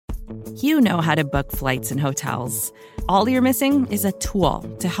You know how to book flights and hotels. All you're missing is a tool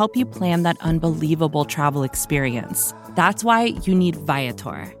to help you plan that unbelievable travel experience. That's why you need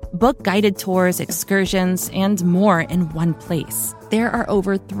Viator. Book guided tours, excursions, and more in one place. There are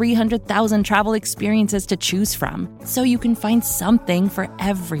over 300,000 travel experiences to choose from, so you can find something for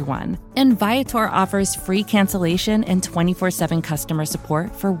everyone. And Viator offers free cancellation and 24/7 customer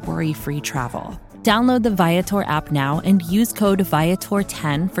support for worry-free travel. Download the Viator app now and use code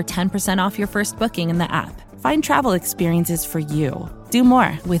Viator10 for 10% off your first booking in the app. Find travel experiences for you. Do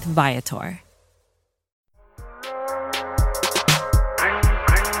more with Viator.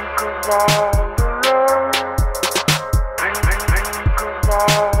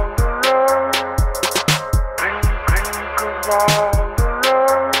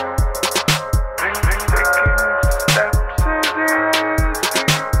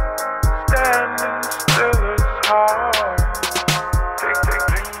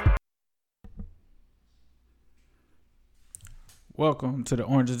 Welcome to the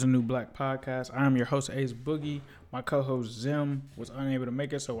Orange is the New Black podcast. I'm your host, Ace Boogie. My co-host, Zim, was unable to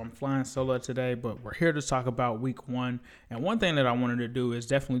make it, so I'm flying solo today. But we're here to talk about week one. And one thing that I wanted to do is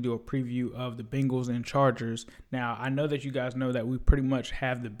definitely do a preview of the Bengals and Chargers. Now, I know that you guys know that we pretty much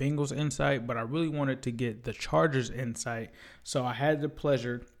have the Bengals insight, but I really wanted to get the Chargers insight. So I had the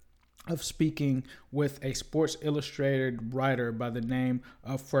pleasure of speaking with a Sports Illustrated writer by the name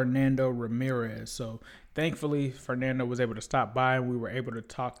of Fernando Ramirez. So thankfully, Fernando was able to stop by and we were able to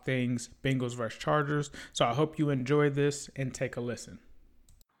talk things Bengals versus Chargers. So I hope you enjoy this and take a listen.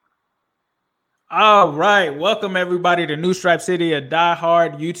 All right. Welcome, everybody, to New Stripe City, a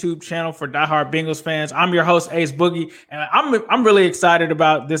diehard YouTube channel for diehard Bengals fans. I'm your host, Ace Boogie, and I'm really excited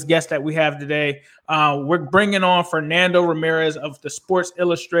about this guest that we have today. We're bringing on Fernando Ramirez of the Sports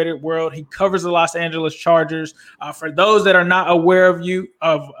Illustrated world. He covers the Los Angeles Chargers. For those that are not aware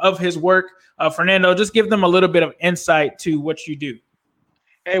of his work, Fernando, just give them a little bit of insight to what you do.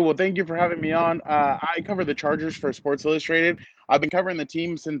 Hey, well, thank you for having me on. I cover the Chargers for Sports Illustrated. I've been covering the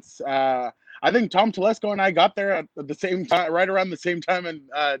team since I think Tom Telesco and I got there at the same time, right around the same time in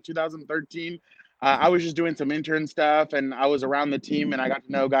 2013. I was just doing some intern stuff, and I was around the team, and I got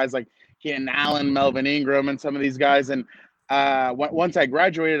to know guys like Keenan Allen, Melvin Ingram, and some of these guys. And once I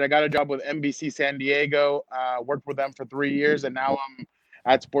graduated, I got a job with NBC San Diego, worked with them for 3 years, and now I'm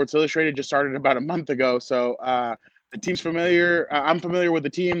at Sports Illustrated, just started about a month ago. So the team's familiar. I'm familiar with the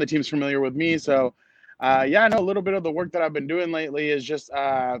team. The team's familiar with me. So I know a little bit of the work that I've been doing lately is just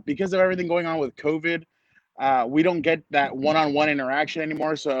because of everything going on with COVID. We don't get that one-on-one interaction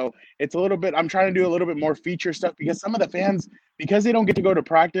anymore. So it's a little bit, I'm trying to do a little bit more feature stuff because some of the fans, because they don't get to go to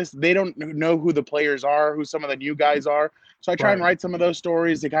practice, they don't know who the players are, who some of the new guys are. So I try and write some of those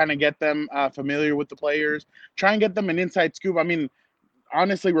stories to kind of get them familiar with the players, try and get them an inside scoop. I mean,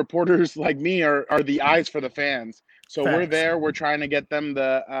 honestly, reporters like me are the eyes for the fans. So We're there. We're trying to get them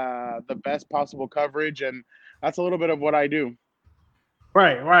the best possible coverage, and that's a little bit of what I do.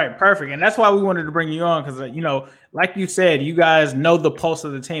 Right. Perfect. And that's why we wanted to bring you on because, like you said, you guys know the pulse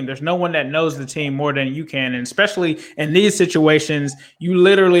of the team. There's no one that knows the team more than you can. And especially in these situations, you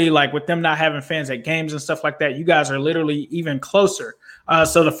literally, like with them not having fans at games and stuff like that, you guys are literally even closer.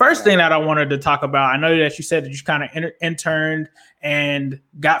 So the first thing that I wanted to talk about, I know that you said that you kind of interned and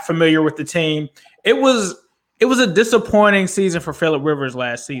got familiar with the team. It was a disappointing season for Phillip Rivers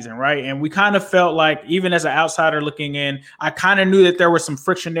last season, right? And we kind of felt like, even as an outsider looking in, I kind of knew that there was some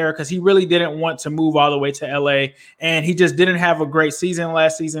friction there because he really didn't want to move all the way to LA, and he just didn't have a great season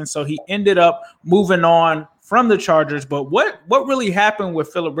last season. So he ended up moving on from the Chargers. But what really happened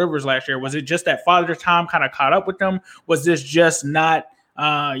with Phillip Rivers last year? Was it just that Father Time kind of caught up with him? Was this just not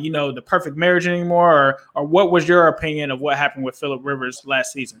the perfect marriage anymore? Or what was your opinion of what happened with Phillip Rivers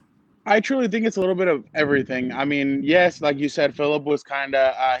last season? I truly think it's a little bit of everything. I mean, yes, like you said, Phillip was kind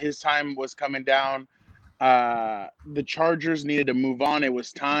of his time was coming down. The Chargers needed to move on. It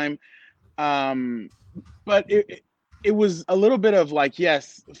was time. But it was a little bit of like,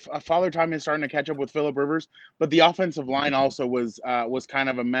 yes, Father Time is starting to catch up with Phillip Rivers, but the offensive line also was kind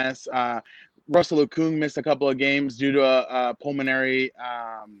of a mess. Russell Okung missed a couple of games due to a pulmonary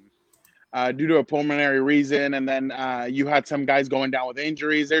reason, and then you had some guys going down with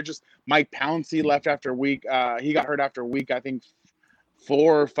injuries. They're just Mike Pouncey left after week. He got hurt after week, I think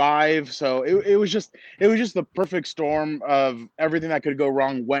 4 or 5. So it was just the perfect storm of everything that could go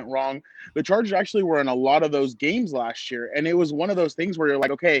wrong went wrong. The Chargers actually were in a lot of those games last year, and it was one of those things where you're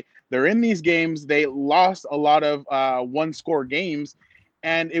like, okay, they're in these games. They lost a lot of one-score games.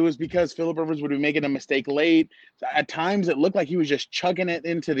 And it was because Phillip Rivers would be making a mistake late. At times, it looked like he was just chugging it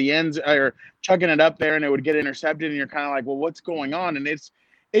into the ends or chugging it up there, and it would get intercepted. And you're kind of like, well, what's going on? And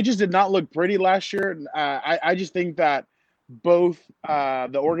it just did not look pretty last year. I just think that both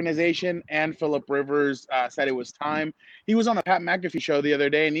the organization and Philip Rivers said it was time. He was on the Pat McAfee show the other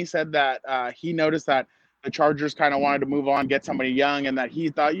day, and he said that he noticed that the Chargers kind of wanted to move on, get somebody young, and that he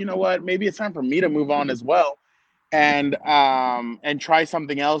thought, you know what, maybe it's time for me to move on as well, and try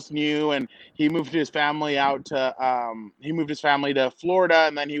something else new. And he moved his family to Florida,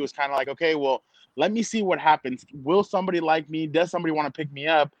 and then he was kind of like, okay, well, let me see what happens. Will somebody like me? Does somebody want to pick me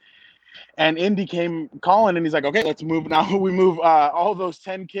up? And Indy came calling, and he's like, okay, let's move now. We move all those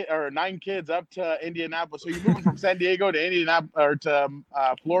 9 kids up to Indianapolis. So you're moving from San Diego to Indianapolis, or to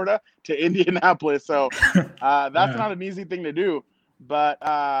Florida to Indianapolis. So that's not an easy thing to do. But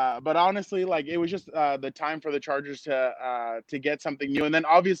honestly, like, it was just the time for the Chargers to get something new. And then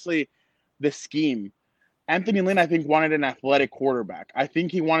obviously the scheme. Anthony Lynn, I think, wanted an athletic quarterback. I think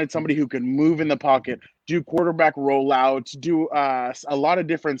he wanted somebody who could move in the pocket, do quarterback rollouts, do a lot of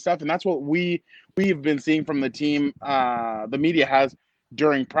different stuff. And that's what we've been seeing from the team. The media has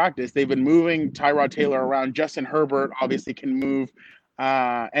during practice. They've been moving Tyrod Taylor around. Justin Herbert obviously can move,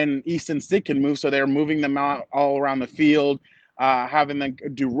 and Easton Stick can move. So they're moving them out all around the field, having them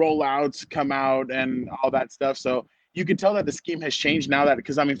do rollouts, come out, and all that stuff. So you can tell that the scheme has changed now, that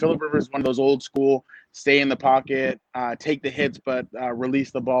because, I mean, Philip Rivers is one of those old school, stay in the pocket, take the hits, but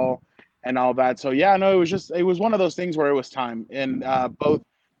release the ball and all that. So yeah, no, it was one of those things where it was time. And both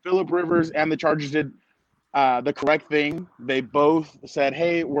Philip Rivers and the Chargers did the correct thing. They both said,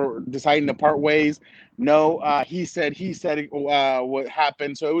 hey, we're deciding to part ways. No, he said what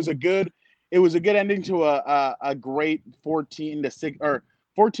happened. So it was a good ending to a great 14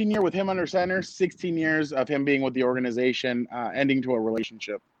 year with him under center, 16 years of him being with the organization, ending to a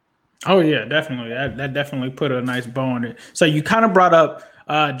relationship. Oh yeah, definitely. That definitely put a nice bow on it. So you kind of brought up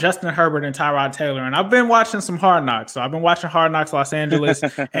Justin Herbert and Tyrod Taylor, and I've been watching some Hard Knocks. So I've been watching Hard Knocks Los Angeles,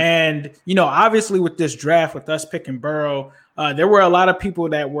 and obviously with this draft, with us picking Burrow, there were a lot of people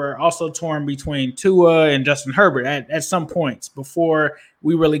that were also torn between Tua and Justin Herbert at some points before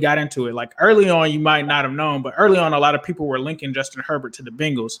we really got into it. Like early on, you might not have known, but early on, a lot of people were linking Justin Herbert to the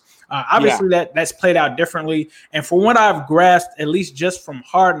Bengals. Obviously, that's played out differently. And from what I've grasped, at least just from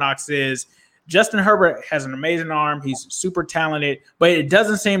Hard Knocks, is Justin Herbert has an amazing arm. He's super talented, but it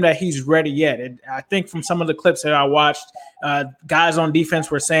doesn't seem that he's ready yet. I think from some of the clips that I watched, guys on defense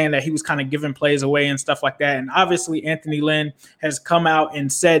were saying that he was kind of giving plays away and stuff like that. And obviously, Anthony Lynn has come out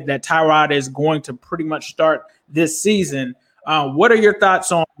and said that Tyrod is going to pretty much start this season. What are your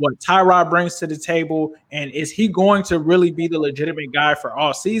thoughts on what Tyrod brings to the table? And is he going to really be the legitimate guy for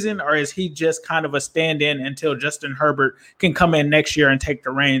all season, or is he just kind of a stand-in until Justin Herbert can come in next year and take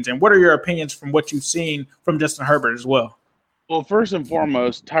the reins? And what are your opinions from what you've seen from Justin Herbert as well? Well, first and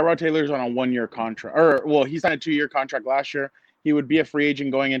foremost, Tyrod Taylor's on a 1-year contract, he signed a 2-year contract last year. He would be a free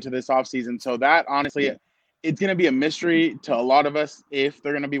agent going into this offseason. So that, honestly, it's going to be a mystery to a lot of us if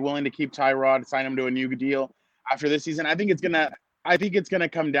they're going to be willing to keep Tyrod, sign him to a new deal after this season. I think it's gonna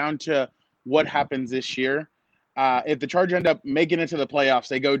come down to what happens this year. If the Chargers end up making it to the playoffs,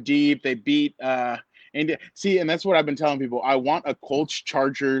 they go deep, they beat India. See, and that's what I've been telling people. I want a Colts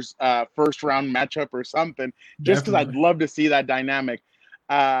Chargers first round matchup or something, just because I'd love to see that dynamic.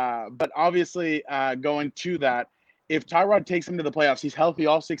 But obviously, going to that, if Tyrod takes him to the playoffs, he's healthy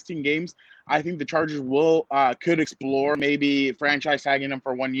all 16 games. I think the Chargers could explore maybe franchise tagging him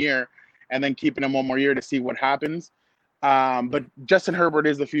for 1 year and then keeping him one more year to see what happens. But Justin Herbert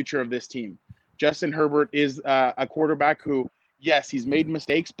is the future of this team. Justin Herbert is a quarterback who, yes, he's made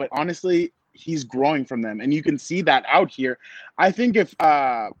mistakes, but honestly, he's growing from them. And you can see that out here. I think if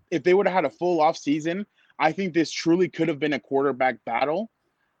they would have had a full off season, I think this truly could have been a quarterback battle.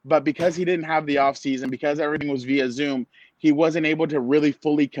 But because he didn't have the off season, because everything was via Zoom, he wasn't able to really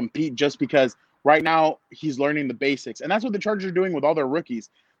fully compete, just because right now he's learning the basics. And that's what the Chargers are doing with all their rookies.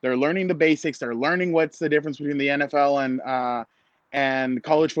 They're learning the basics. They're learning what's the difference between the NFL and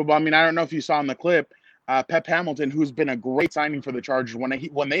college football. I mean, I don't know if you saw in the clip, Pep Hamilton, who's been a great signing for the Chargers.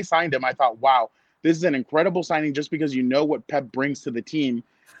 When they signed him, I thought, wow, this is an incredible signing, just because you know what Pep brings to the team.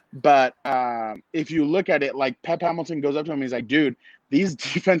 But if you look at it, like, Pep Hamilton goes up to him, he's like, dude, these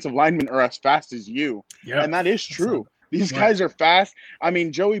defensive linemen are as fast as you. Yep. And that is true. These guys are fast. I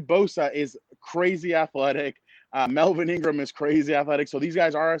mean, Joey Bosa is crazy athletic. Melvin Ingram is crazy athletic. So these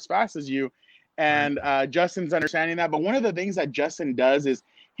guys are as fast as you. And Justin's understanding that. But one of the things that Justin does is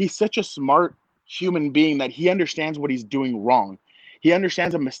he's such a smart human being that he understands what he's doing wrong. He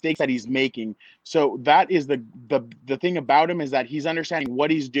understands the mistakes that he's making. So that is the thing about him, is that he's understanding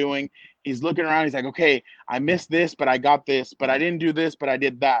what he's doing. He's looking around. He's like, okay, I missed this, but I got this. But I didn't do this, but I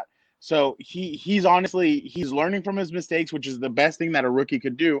did that. So he's learning from his mistakes, which is the best thing that a rookie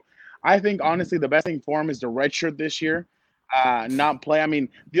could do. I think honestly the best thing for him is to redshirt this year, not play. I mean,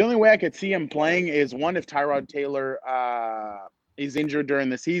 the only way I could see him playing is one if Tyrod Taylor is injured during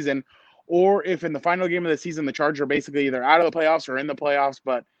the season, or if in the final game of the season the Chargers are basically either out of the playoffs or in the playoffs,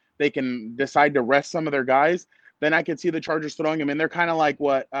 but they can decide to rest some of their guys. Then I could see the Chargers throwing him in there, kind of like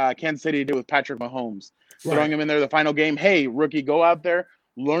what Kansas City did with Patrick Mahomes, throwing him in there the final game. Hey, rookie, go out there,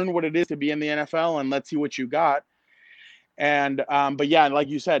 learn what it is to be in the NFL, and let's see what you got. And but yeah, like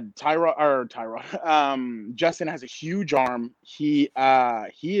you said, Justin has a huge arm. He's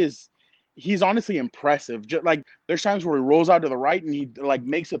honestly impressive. Just like there's times where he rolls out to the right and he like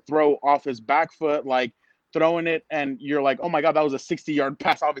makes a throw off his back foot, like throwing it, and you're like, oh my god, that was a 60-yard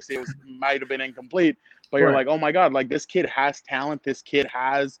pass. Obviously, it might have been incomplete, but you're like, oh my god, like this kid has talent. This kid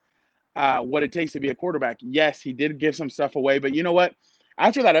has what it takes to be a quarterback. Yes, he did give some stuff away, but you know what?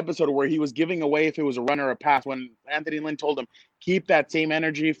 After that episode where he was giving away if it was a run or a pass, when Anthony Lynn told him keep that same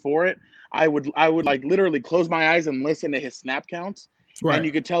energy for it, I would like literally close my eyes and listen to his snap counts, and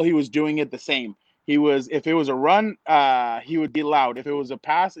you could tell he was doing it the same. If it was a run, he would be loud. If it was a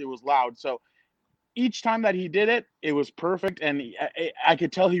pass, it was loud. So each time that he did it, it was perfect, and I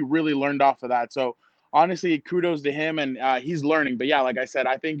could tell he really learned off of that. So honestly, kudos to him, and he's learning. But yeah, like I said,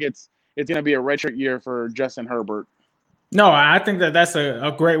 I think it's going to be a redshirt year for Justin Herbert. No, I think that's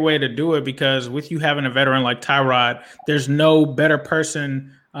a great way to do it, because with you having a veteran like Tyrod, there's no better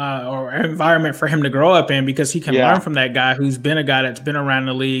person or environment for him to grow up in, because he can learn from that guy who's been a guy that's been around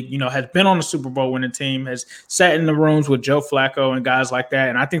the league, has been on the Super Bowl winning team, has sat in the rooms with Joe Flacco and guys like that.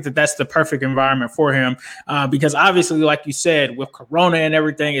 And I think that's the perfect environment for him because obviously, like you said, with Corona and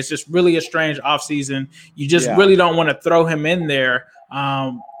everything, it's just really a strange offseason. You just really don't want to throw him in there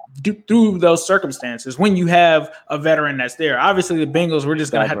through those circumstances when you have a veteran that's there. Obviously, the Bengals, we're just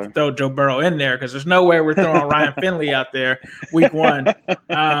going to have to throw Joe Burrow in there because there's no way we're throwing Ryan Finley out there week one.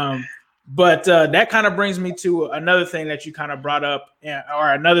 But that kind of brings me to another thing that you kind of brought up,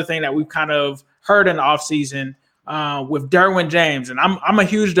 or another thing that we've kind of heard in the offseason with Derwin James. And I'm a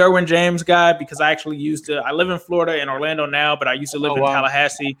huge Derwin James guy because I actually I live in Florida, in Orlando now, but I used to live in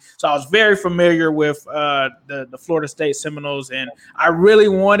Tallahassee. So I was very familiar with the Florida State Seminoles, and I really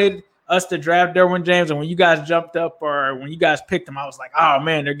wanted us to draft Derwin James. And when you guys jumped up, or when you guys picked him, I was like, oh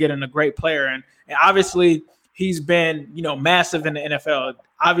man, they're getting a great player. And obviously he's been, massive in the NFL,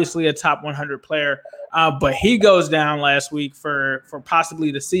 obviously a top 100 player. But he goes down last week for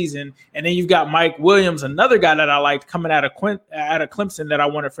possibly the season. And then you've got Mike Williams, another guy that I liked coming out of Clemson that I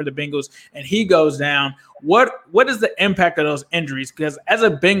wanted for the Bengals, and he goes down. What is the impact of those injuries? Because as a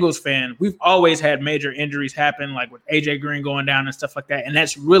Bengals fan, we've always had major injuries happen, like with AJ Green going down and stuff like that, and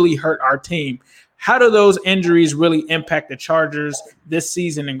that's really hurt our team. How do those injuries really impact the Chargers this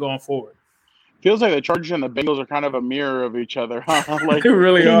season and going forward? Feels like the Chargers and the Bengals are kind of a mirror of each other, huh? Like they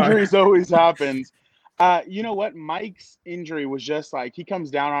really injuries always happens. You know what? Mike's injury was just like he comes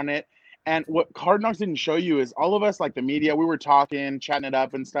down on it. And what Hard Knocks didn't show you is all of us, like the media, we were talking, chatting it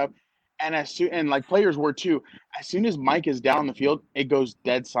up and stuff. And like players were too. As soon as Mike is down on the field, it goes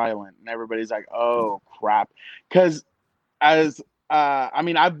dead silent. And everybody's like, oh, crap. Because I've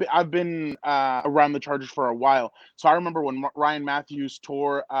been around the Chargers for a while. So I remember when Ryan Matthews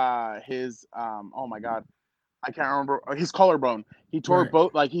tore his oh my God, I can't remember his collarbone. He tore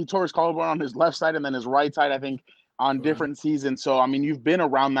he tore his collarbone on his left side and then his right side, I think, on different seasons. So I mean, you've been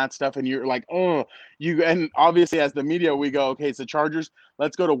around that stuff and you're like, and obviously as the media, we go, okay, it's the Chargers.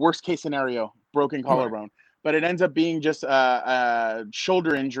 Let's go to worst case scenario, broken collarbone. Right. But it ends up being just a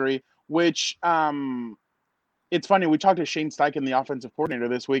shoulder injury, which it's funny. We talked to Shane Steichen, the offensive coordinator,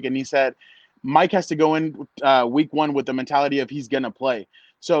 this week, and he said Mike has to go in week one with the mentality of he's going to play.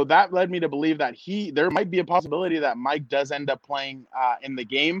 So that led me to believe that there might be a possibility that Mike does end up playing in the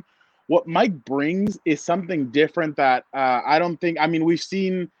game. What Mike brings is something different that I don't think – I mean, we've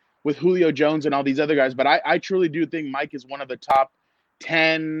seen with Julio Jones and all these other guys, but I truly do think Mike is one of the top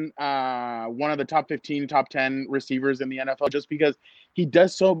 10, one of the top 15, top 10 receivers in the NFL just because he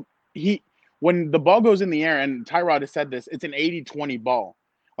does so – when the ball goes in the air, and Tyrod has said this, it's an 80-20 ball.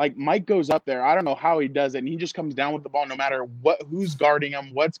 Like Mike goes up there, I don't know how he does it, and he just comes down with the ball no matter who's guarding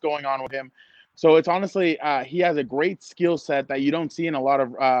him, what's going on with him. So it's honestly, he has a great skill set that you don't see in a lot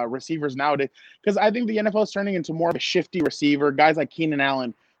of receivers nowadays. Because I think the NFL is turning into more of a shifty receiver. Guys like Keenan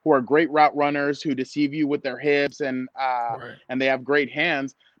Allen, who are great route runners, who deceive you with their hips, and they have great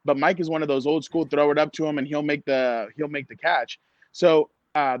hands. But Mike is one of those old school, throw it up to him, and he'll make the catch. So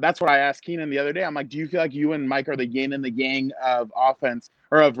that's what I asked Keenan the other day. I'm like, do you feel like you and Mike are the yin and the yang of offense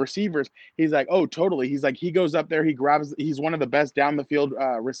or of receivers? He's like, oh, totally. He's like, he goes up there, he's one of the best down the field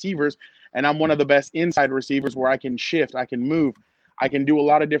receivers, and I'm one of the best inside receivers where I can shift, I can move, I can do a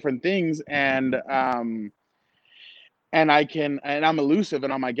lot of different things, and I'm elusive.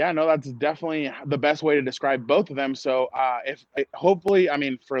 And I'm like, yeah, no, that's definitely the best way to describe both of them. So if hopefully, I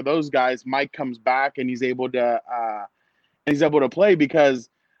mean, for those guys, Mike comes back and he's able to play, because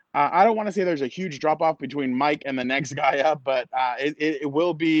I don't want to say there's a huge drop off between Mike and the next guy up, but it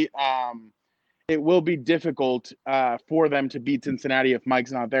will be difficult for them to beat Cincinnati if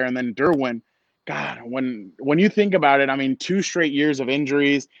Mike's not there. And then Derwin, God, when you think about it, I mean, 2 straight years of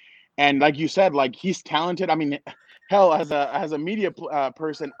injuries, and like you said, like, he's talented. I mean, hell, as a media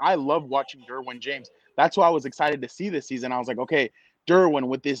person, I love watching Derwin James. That's why I was excited to see this season. I was like, okay, Derwin,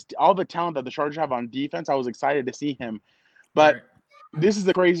 with all the talent that the Chargers have on defense, I was excited to see him. But Right. This is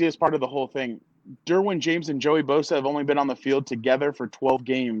the craziest part of the whole thing. Derwin James and Joey Bosa have only been on the field together for 12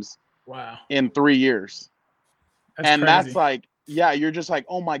 games Wow. in 3 years. That's And crazy. that's like, yeah, you're just like,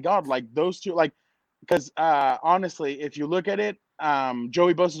 oh my God, like those two, like, because honestly, if you look at it,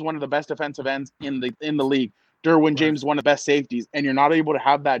 Joey Bosa is one of the best defensive ends in the league. Derwin James is one of the best safeties, and you're not able to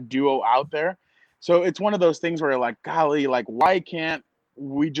have that duo out there. So it's one of those things where you're like, golly, like, why can't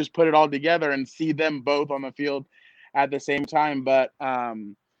we just put it all together and see them both on the field at the same time? But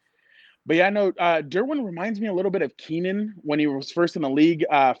yeah, no, Derwin reminds me a little bit of Keenan when he was first in the league.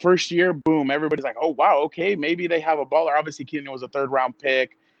 First year, boom, everybody's like, oh, wow, okay, maybe they have a baller. Obviously, Keenan was a 3rd-round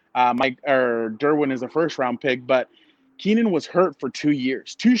pick. Derwin is a 1st-round pick, but Keenan was hurt for 2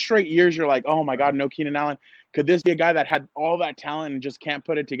 years. 2 straight years, you're like, oh, my God, no Keenan Allen. Could this be a guy that had all that talent and just can't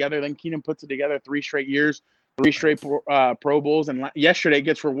put it together? Then Keenan puts it together 3 straight years, 3 straight Pro Bowls, and yesterday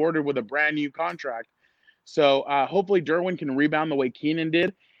gets rewarded with a brand new contract. So hopefully Derwin can rebound the way Keenan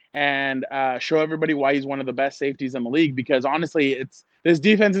did and show everybody why he's one of the best safeties in the league. Because honestly, this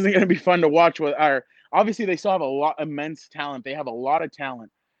defense isn't going to be fun to watch. Obviously, they still have immense talent. They have a lot of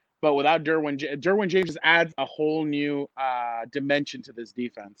talent, but without Derwin James just adds a whole new dimension to this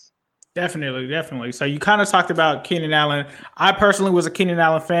defense. Definitely. So you kind of talked about Keenan Allen. I personally was a Keenan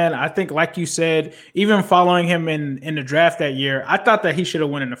Allen fan. I think, like you said, even following him in the draft that year, I thought that he should have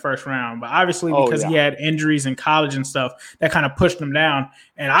won in the 1st round. But obviously, because he had injuries in college and stuff, that kind of pushed him down.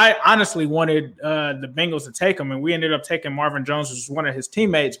 And I honestly wanted the Bengals to take him, and we ended up taking Marvin Jones, which was one of his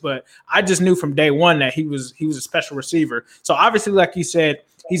teammates. But I just knew from day one that he was a special receiver. So obviously, like you said,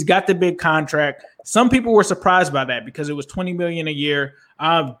 he's got the big contract. Some people were surprised by that because it was $20 million a year.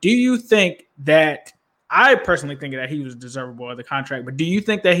 Do you think that – I personally think that he was deservable of the contract, but do you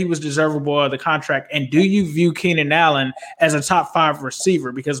think that he was deservable of the contract, and do you view Keenan Allen as a top 5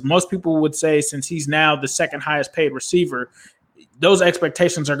 receiver? Because most people would say, since he's now the 2nd highest paid receiver, those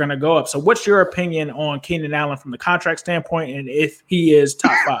expectations are going to go up. So what's your opinion on Keenan Allen from the contract standpoint, and if he is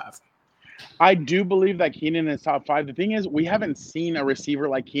top 5? I do believe that Keenan is top 5. The thing is, we haven't seen a receiver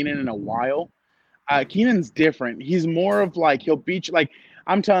like Keenan in a while. Keenan's different. He's more of like, he'll beat you. Like,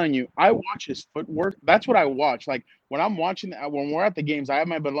 I'm telling you, I watch his footwork. That's what I watch. Like, when we're at the games, I have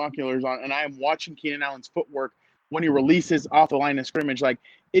my binoculars on, and I am watching Keenan Allen's footwork when he releases off the line of scrimmage. Like,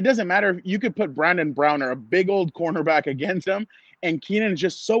 it doesn't matter. You could put Brandon Browner, a big old cornerback, against him, and Keenan's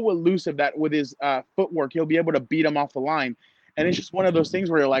just so elusive that with his footwork, he'll be able to beat him off the line. And it's just one of those things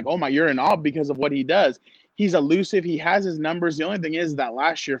where you're like, oh my, you're in awe because of what he does. He's elusive. He has his numbers. The only thing is that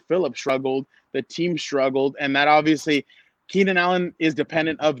last year, Phillips struggled. The team struggled. And that obviously Keenan Allen is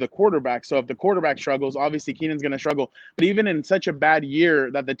dependent of the quarterback. So if the quarterback struggles, obviously Keenan's going to struggle. But even in such a bad year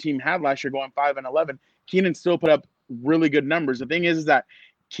that the team had last year, going 5-11, Keenan still put up really good numbers. The thing is that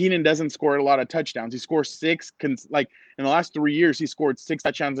Keenan doesn't score a lot of touchdowns. He scores 6. Like in the last 3 years, he scored 6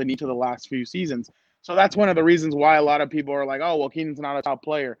 touchdowns in each of the last few seasons. So that's one of the reasons why a lot of people are like, oh, well, Keenan's not a top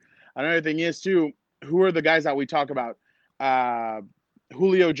player. Another thing is, too, who are the guys that we talk about?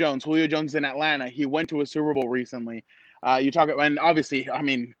 Julio Jones. Julio Jones in Atlanta. He went to a Super Bowl recently. And obviously, I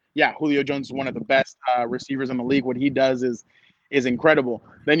mean, yeah, Julio Jones is one of the best receivers in the league. What he does is incredible.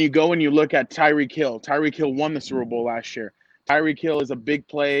 Then you go and you look at Tyreek Hill. Tyreek Hill won the Super Bowl last year. Tyreek Hill is a big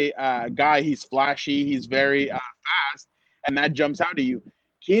play guy. He's flashy. He's very fast, and that jumps out at you.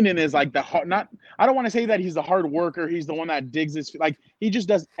 Keenan is like I don't want to say that he's the hard worker. He's the one that digs he just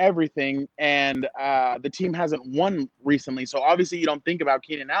does everything. And the team hasn't won recently. So obviously you don't think about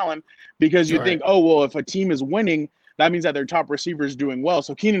Keenan Allen because you think, oh, well, if a team is winning, that means that their top receiver is doing well.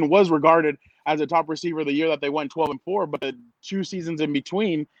 So Keenan was regarded as a top receiver the year that they went 12-4, but the 2 seasons in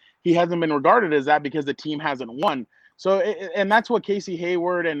between, he hasn't been regarded as that because the team hasn't won. So, and that's what Casey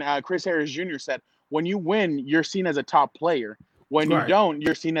Hayward and Chris Harris Jr. said. When you win, you're seen as a top player. When you Right. don't,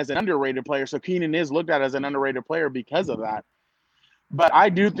 you're seen as an underrated player. So Keenan is looked at as an underrated player because of that. But I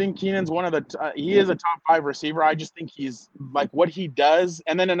do think Keenan's one of the he is a top 5 receiver. I just think he's like what he does.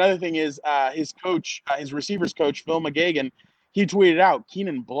 And then another thing is his coach, his receivers coach, Phil McGagan, he tweeted out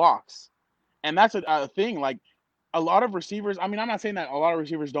Keenan blocks. And that's a thing. Like a lot of receivers, I mean, I'm not saying that a lot of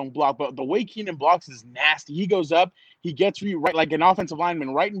receivers don't block, but the way Keenan blocks is nasty. He goes up, he gets you right like an offensive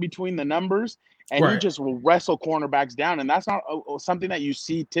lineman right in between the numbers, and he Right. just will wrestle cornerbacks down. And that's not something that you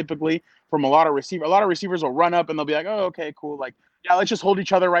see typically from a lot of receivers. A lot of receivers will run up and they'll be like, oh, okay, cool. Like, yeah, let's just hold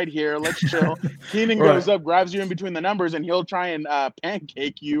each other right here. Let's chill. Keenan Right. goes up, grabs you in between the numbers, and he'll try and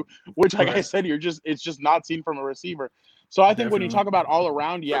pancake you, which, like I Right. said, it's just not seen from a receiver. So I think when you Definitely. talk about all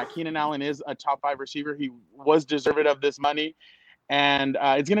around, yeah, Keenan Allen is a top 5 receiver. He was deserving of this money. And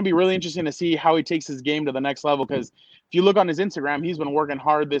it's going to be really interesting to see how he takes his game to the next level. Because if you look on his Instagram, he's been working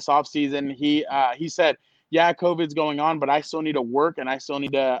hard this offseason. He said, yeah, COVID's going on, but I still need to work and I still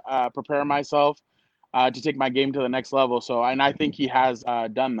need to prepare myself to take my game to the next level. So, and I think he has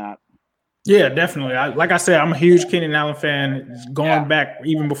done that. Yeah, definitely. Like I said, I'm a huge Keenan Allen fan, going back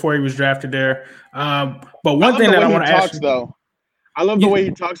even before he was drafted there. But one thing that I want to ask you, though, I love the way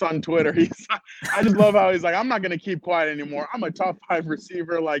he talks on Twitter. I just love how he's like, I'm not going to keep quiet anymore. I'm a top 5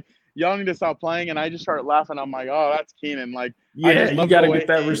 receiver. Like, y'all need to stop playing. And I just start laughing. I'm like, oh, that's Keenan. Like, yeah, you got to get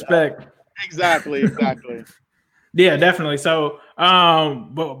that respect. Exactly. Yeah, definitely. So,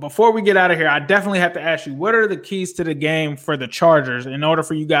 but before we get out of here, I definitely have to ask you, what are the keys to the game for the Chargers in order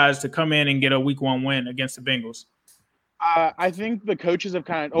for you guys to come in and get a Week 1 win against the Bengals? I think the coaches have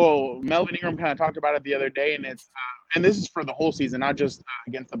Melvin Ingram kind of talked about it the other day, and and this is for the whole season, not just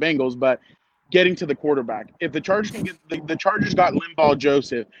against the Bengals, but getting to the quarterback. If the Chargers can get the Chargers got Linval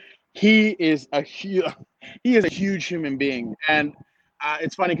Joseph, he is a huge human being, and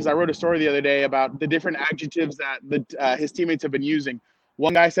it's funny because I wrote a story the other day about the different adjectives that his teammates have been using.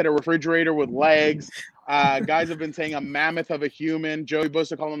 One guy said a refrigerator with legs. Guys have been saying a mammoth of a human. Joey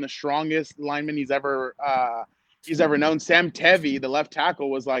Bosa called him the strongest lineman he's ever known. Sam Tevi, the left tackle,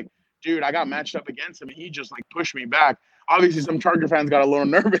 was like, dude, I got matched up against him and he just like pushed me back. Obviously, some Charger fans got a little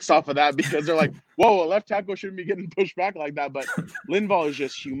nervous off of that because they're like, whoa, a left tackle shouldn't be getting pushed back like that. But Linval is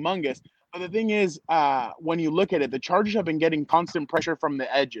just humongous. But the thing is, when you look at it, the Chargers have been getting constant pressure from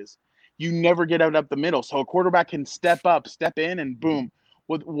the edges. You never get out up the middle. So a quarterback can step in, and boom.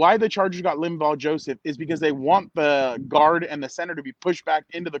 Why the Chargers got Linval Joseph is because they want the guard and the center to be pushed back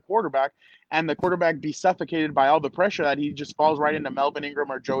into the quarterback and the quarterback be suffocated by all the pressure that he just falls right into Melvin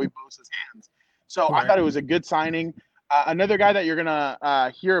Ingram or Joey Bosa's hands. So I thought it was a good signing. Another guy that you're going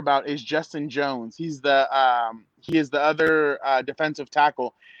to hear about is Justin Jones. He is the other defensive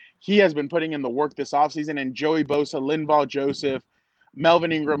tackle. He has been putting in the work this offseason, and Joey Bosa, Linval Joseph,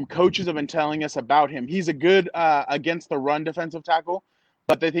 Melvin Ingram, coaches have been telling us about him. He's a good against the run defensive tackle,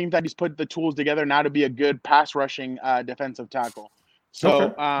 but they think that he's put the tools together now to be a good pass rushing defensive tackle.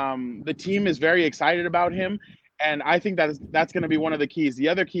 So the team is very excited about him, and I think that's going to be one of the keys. The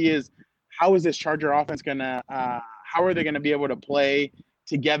other key is how is this Charger offense going to how are they going to be able to play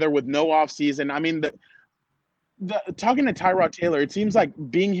together with no offseason? I mean, talking to Tyrod Taylor, it seems like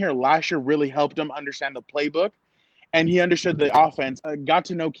being here last year really helped him understand the playbook, and he understood the offense, got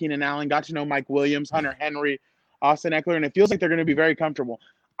to know Keenan Allen, got to know Mike Williams, Hunter Henry, Austin Eckler, and it feels like they're going to be very comfortable.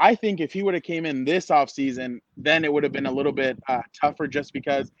 I think if he would have came in this offseason, then it would have been a little bit tougher just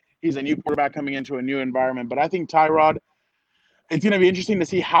because he's a new quarterback coming into a new environment. But I think Tyrod, it's going to be interesting to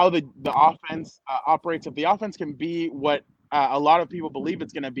see how the offense operates. If the offense can be what a lot of people believe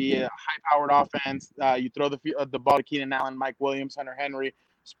it's going to be, a high-powered offense, you throw the ball to Keenan Allen, Mike Williams, Hunter Henry,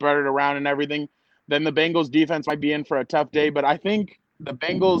 spread it around and everything, then the Bengals defense might be in for a tough day. But I think the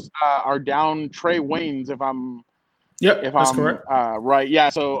Bengals are down Trey Waynes, if I'm correct. Right. Yeah.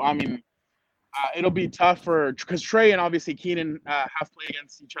 So, I mean, it'll be tough because Trey and obviously Keenan have played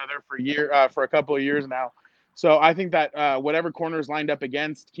against each other for a couple of years now. So I think that whatever corner is lined up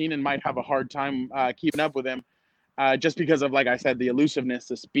against, Keenan might have a hard time keeping up with him just because of, like I said, the elusiveness,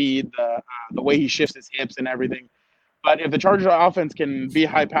 the speed, the way he shifts his hips and everything. But if the Chargers offense can be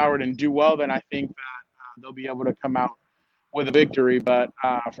high powered and do well, then I think that they'll be able to come out with a victory. But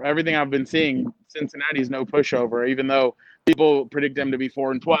for everything I've been seeing, Cincinnati's no pushover, even though people predict them to be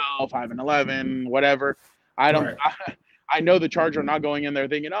 4-12, 5-11, whatever. I know the Chargers are not going in there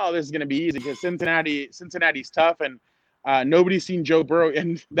thinking, oh, this is going to be easy because Cincinnati's tough and nobody's seen Joe Burrow.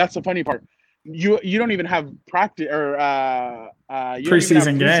 And that's the funny part. You don't even have practice or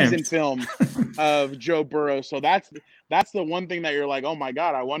preseason film of Joe Burrow. So that's the one thing that you're like, oh my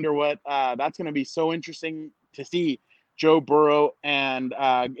God, I wonder what that's going to be so interesting to see Joe Burrow and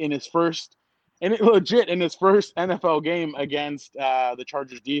in his first and it legit in his first NFL game against the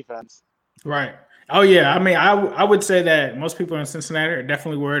Chargers defense. Right. Oh yeah. I mean, I would say that most people in Cincinnati are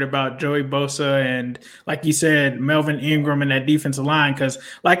definitely worried about Joey Bosa and, like you said, Melvin Ingram and that defensive line. Because,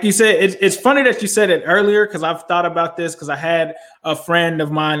 like you said, it's funny that you said it earlier, because I've thought about this, because I had a friend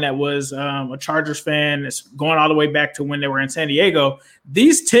of mine that was a Chargers fan. It's going all the way back to when they were in San Diego.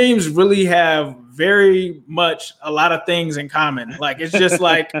 These teams really have very much a lot of things in common. Like, it's just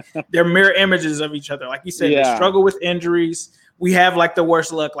like they're mirror images of each other. Like you said, they struggle with injuries. We have like the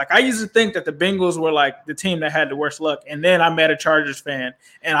worst luck. Like, I used to think that the Bengals were like the team that had the worst luck. And then I met a Chargers fan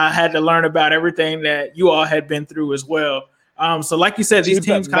and I had to learn about everything that you all had been through as well. So like you said, these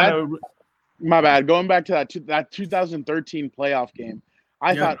teams kind of. My bad. Going back to that 2013 playoff game,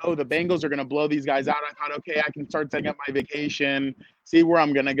 I thought, the Bengals are going to blow these guys out. I thought, okay, I can start taking up my vacation, see where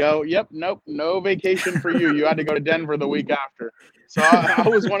I'm going to go. Yep. Nope. No vacation for you. You had to go to Denver the week after. So I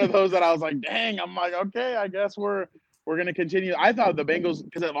was one of those that I was like, dang, I'm like, okay, I guess we're going to continue. I thought the Bengals,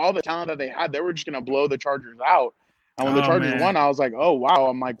 because of all the talent that they had, they were just going to blow the Chargers out. And when the Chargers won, I was like, oh, wow.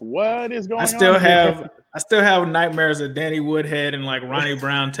 I'm like, what is going on? I still have nightmares of Danny Woodhead and like Ronnie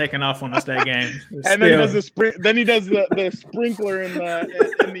Brown taking off on us that game. And then he does the sprinkler in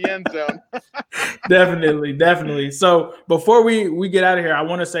the end zone. Definitely. So before we get out of here, I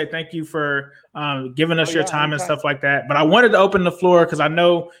want to say thank you for giving us your time and stuff like that. But I wanted to open the floor because I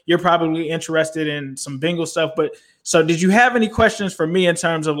know you're probably interested in some Bengals stuff. But so did you have any questions for me in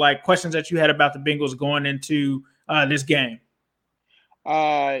terms of like questions that you had about the Bengals going into this game?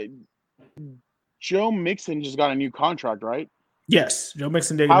 Joe Mixon just got a new contract, right? Yes, Joe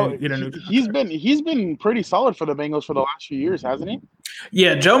Mixon did get a new contract. He's been pretty solid for the Bengals for the last few years, hasn't he?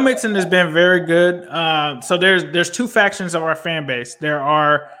 Yeah, Joe Mixon has been very good. So there's two factions of our fan base. There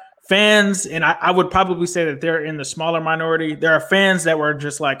are fans, and I would probably say that they're in the smaller minority. There are fans that were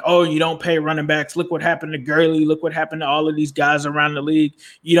just like, oh, you don't pay running backs. Look what happened to Gurley. Look what happened to all of these guys around the league.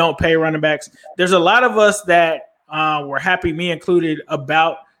 You don't pay running backs. There's a lot of us that were happy, me included,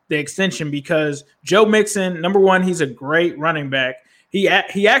 about the extension because Joe Mixon, number one, he's a great running back. He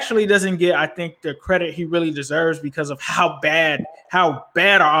actually doesn't get, I think, the credit he really deserves because of how bad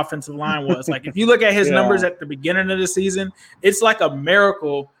our offensive line was. Like, if you look at his numbers at the beginning of the season, it's like a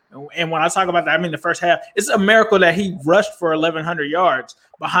miracle. And when I talk about that, I mean the first half, it's a miracle that he rushed for 1,100 yards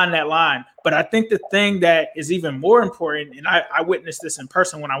behind that line. But I think the thing that is even more important, and I witnessed this in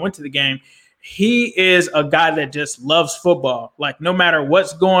person when I went to the game, he is a guy that just loves football. Like, no matter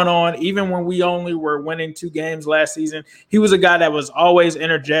what's going on, even when we only were winning 2 games last season, he was a guy that was always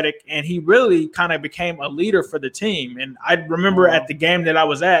energetic, and he really kind of became a leader for the team. And I remember at the game that I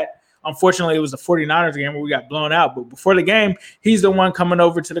was at, unfortunately, it was the 49ers game where we got blown out. But before the game, he's the one coming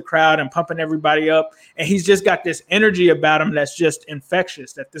over to the crowd and pumping everybody up. And he's just got this energy about him that's just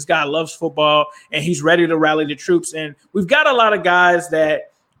infectious, that this guy loves football, and he's ready to rally the troops. And we've got a lot of guys that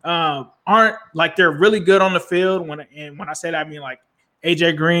aren't like, they're really good on the field. When I say that, I mean like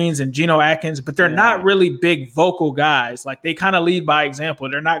AJ Greens and Geno Atkins, but they're not really big vocal guys. Like, they kind of lead by example.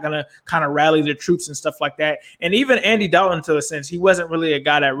 They're not going to kind of rally the troops and stuff like that. And even Andy Dalton, to a sense, he wasn't really a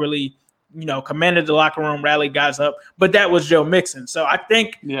guy that really, commanded the locker room, rallied guys up, but that was Joe Mixon. So I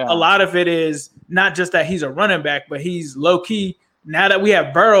think a lot of it is not just that he's a running back, but he's low key. Now that we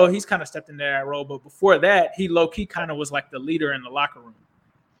have Burrow, he's kind of stepped into that role. But before that, he low key kind of was like the leader in the locker room.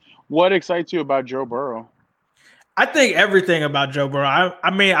 What excites you about Joe Burrow? I think everything about Joe Burrow.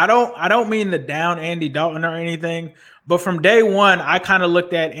 I mean, I don't mean to down Andy Dalton or anything, but from day one, I kind of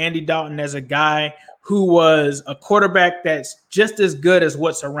looked at Andy Dalton as a guy who was a quarterback that's just as good as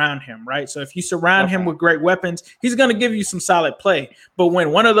what's around him, right? So if you surround him with great weapons, he's going to give you some solid play. But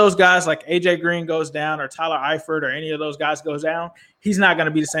when one of those guys like AJ Green goes down, or Tyler Eifert, or any of those guys goes down, he's not going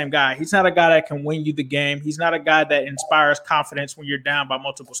to be the same guy. He's not a guy that can win you the game. He's not a guy that inspires confidence when you're down by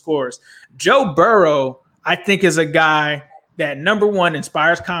multiple scores. Joe Burrow, I think, is a guy that, number one,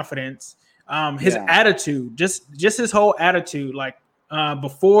 inspires confidence. His attitude, just his whole attitude, like,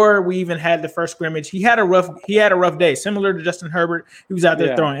 before we even had the first scrimmage, he had a rough day, similar to Justin Herbert. He was out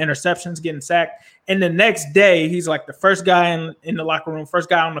there throwing interceptions, getting sacked. And the next day, he's like the first guy in the locker room, first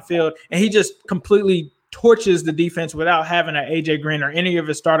guy on the field, and he just completely torches the defense without having an AJ Green or any of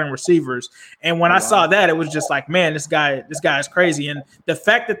his starting receivers. And when I saw that, it was just like, man, this guy is crazy. And the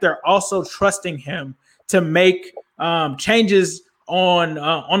fact that they're also trusting him to make changes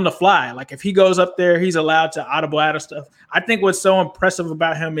on the fly. Like, if he goes up there, he's allowed to audible out of stuff. I think what's so impressive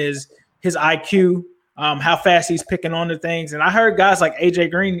about him is his IQ, how fast he's picking on the things. And I heard guys like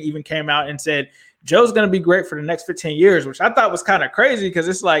AJ Green even came out and said, Joe's going to be great for the next 15 years, which I thought was kind of crazy because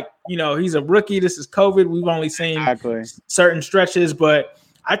it's like, he's a rookie. This is COVID. We've only seen certain stretches, but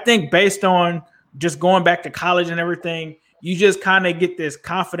I think based on just going back to college and everything, you just kind of get this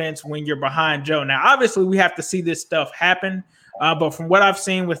confidence when you're behind Joe. Now, obviously, we have to see this stuff happen. But from what I've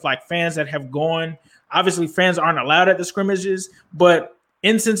seen with like fans that have gone, obviously fans aren't allowed at the scrimmages, but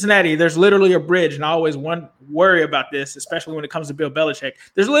in Cincinnati, there's literally a bridge, and I always worry about this, especially when it comes to Bill Belichick.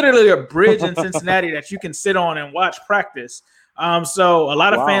 There's literally a bridge in Cincinnati that you can sit on and watch practice. So a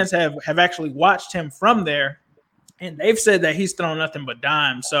lot of fans have actually watched him from there, and they've said that he's thrown nothing but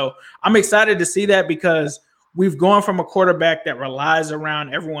dimes. So I'm excited to see that because we've gone from a quarterback that relies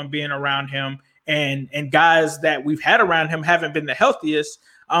around everyone being around him, and guys that we've had around him haven't been the healthiest.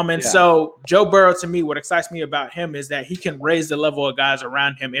 So Joe Burrow, to me, what excites me about him is that he can raise the level of guys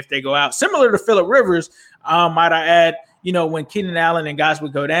around him if they go out. Similar to Phillip Rivers, might I add, when Keenan Allen and guys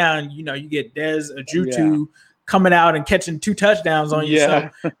would go down, you get Dez Ojukwu coming out and catching 2 touchdowns on you. Yeah.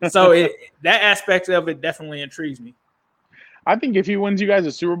 So that aspect of it definitely intrigues me. I think if he wins you guys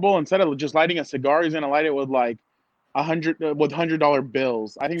a Super Bowl, instead of just lighting a cigar, he's going to light it with like $100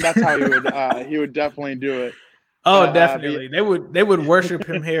 bills. I think that's how he would definitely do it. Oh, definitely. They would worship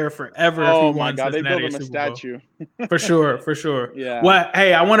him here forever. Oh if he my God, they build him a Super statue. For sure. Yeah. Well,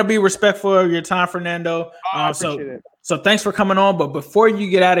 hey, I want to be respectful of your time, Fernando. I appreciate it. So thanks for coming on. But before you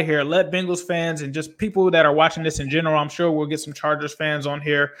get out of here, let Bengals fans and just people that are watching this in general, I'm sure we'll get some Chargers fans on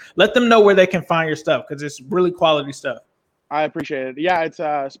here. Let them know where they can find your stuff because it's really quality stuff. I appreciate it. Yeah,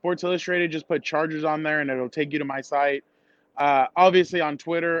 it's Sports Illustrated. Just put Chargers on there and it'll take you to my site. Obviously on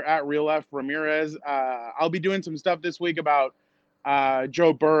Twitter at RealFRamirez. I'll be doing some stuff this week about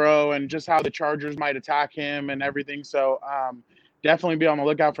Joe Burrow and just how the Chargers might attack him and everything. So definitely be on the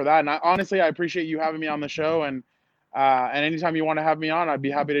lookout for that. And I appreciate you having me on the show. And anytime you want to have me on, I'd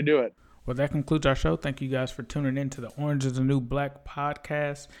be happy to do it. Well, that concludes our show. Thank you guys for tuning in to the Orange is the New Black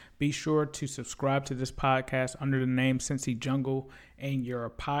podcast. Be sure to subscribe to this podcast under the name Cincy Jungle in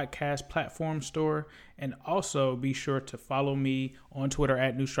your podcast platform store. And also be sure to follow me on Twitter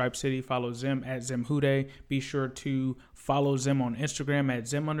at New Stripe City. Follow Zim at ZimHude. Be sure to follow Zim on Instagram at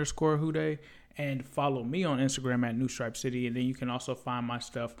Zim_Hude. And follow me on Instagram at New Stripe City. And then you can also find my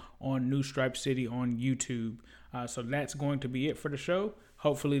stuff on New Stripe City on YouTube. So that's going to be it for the show.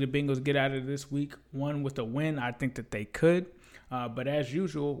 Hopefully the Bengals get out of this week one with a win. I think that they could. But as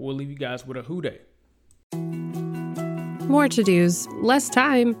usual, we'll leave you guys with a Who Dey. More to-dos, less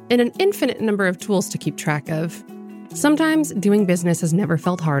time, and an infinite number of tools to keep track of. Sometimes doing business has never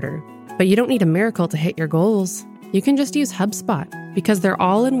felt harder. But you don't need a miracle to hit your goals. You can just use HubSpot because their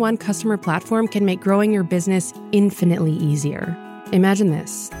all-in-one customer platform can make growing your business infinitely easier. Imagine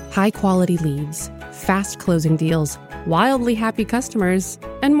this: high-quality leads, fast closing deals, wildly happy customers,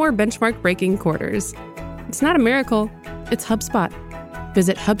 and more benchmark-breaking quarters. It's not a miracle, it's HubSpot.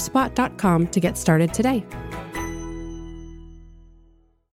 Visit HubSpot.com to get started today.